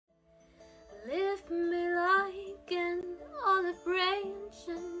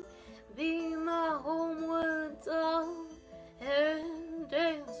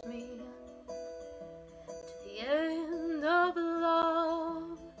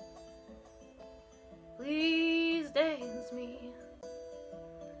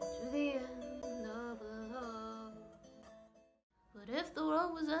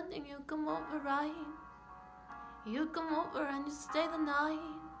ending, you come over right. You come over and you stay the night.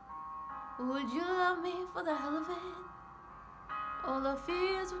 Would you love me for the hell of it? All our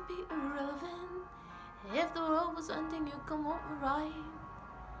fears would be irrelevant. If the world was ending, you come over right.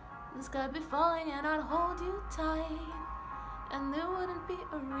 The sky be falling and I'd hold you tight, and there wouldn't be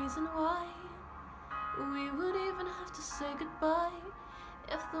a reason why we would even have to say goodbye.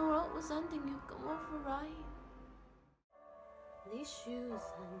 If the world was ending, you come over right. These shoes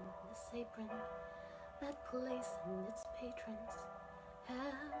and this apron, that place and its patrons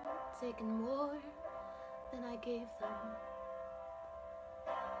have taken more than I gave them.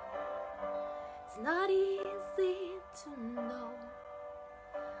 It's not easy to know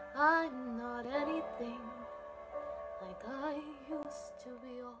I'm not anything like I used to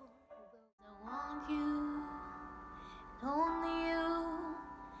be. All I want you, and only you.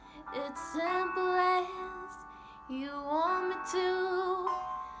 It's simple as you want me to.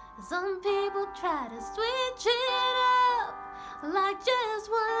 Some people try to switch it up, like just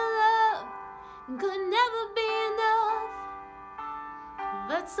one love could never be enough.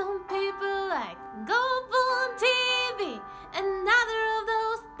 But some people like go on TV, and neither of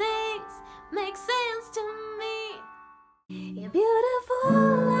those things make sense to me. You're beautiful,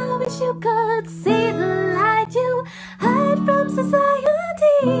 I wish you could see the light you hide from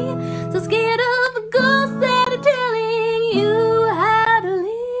society. So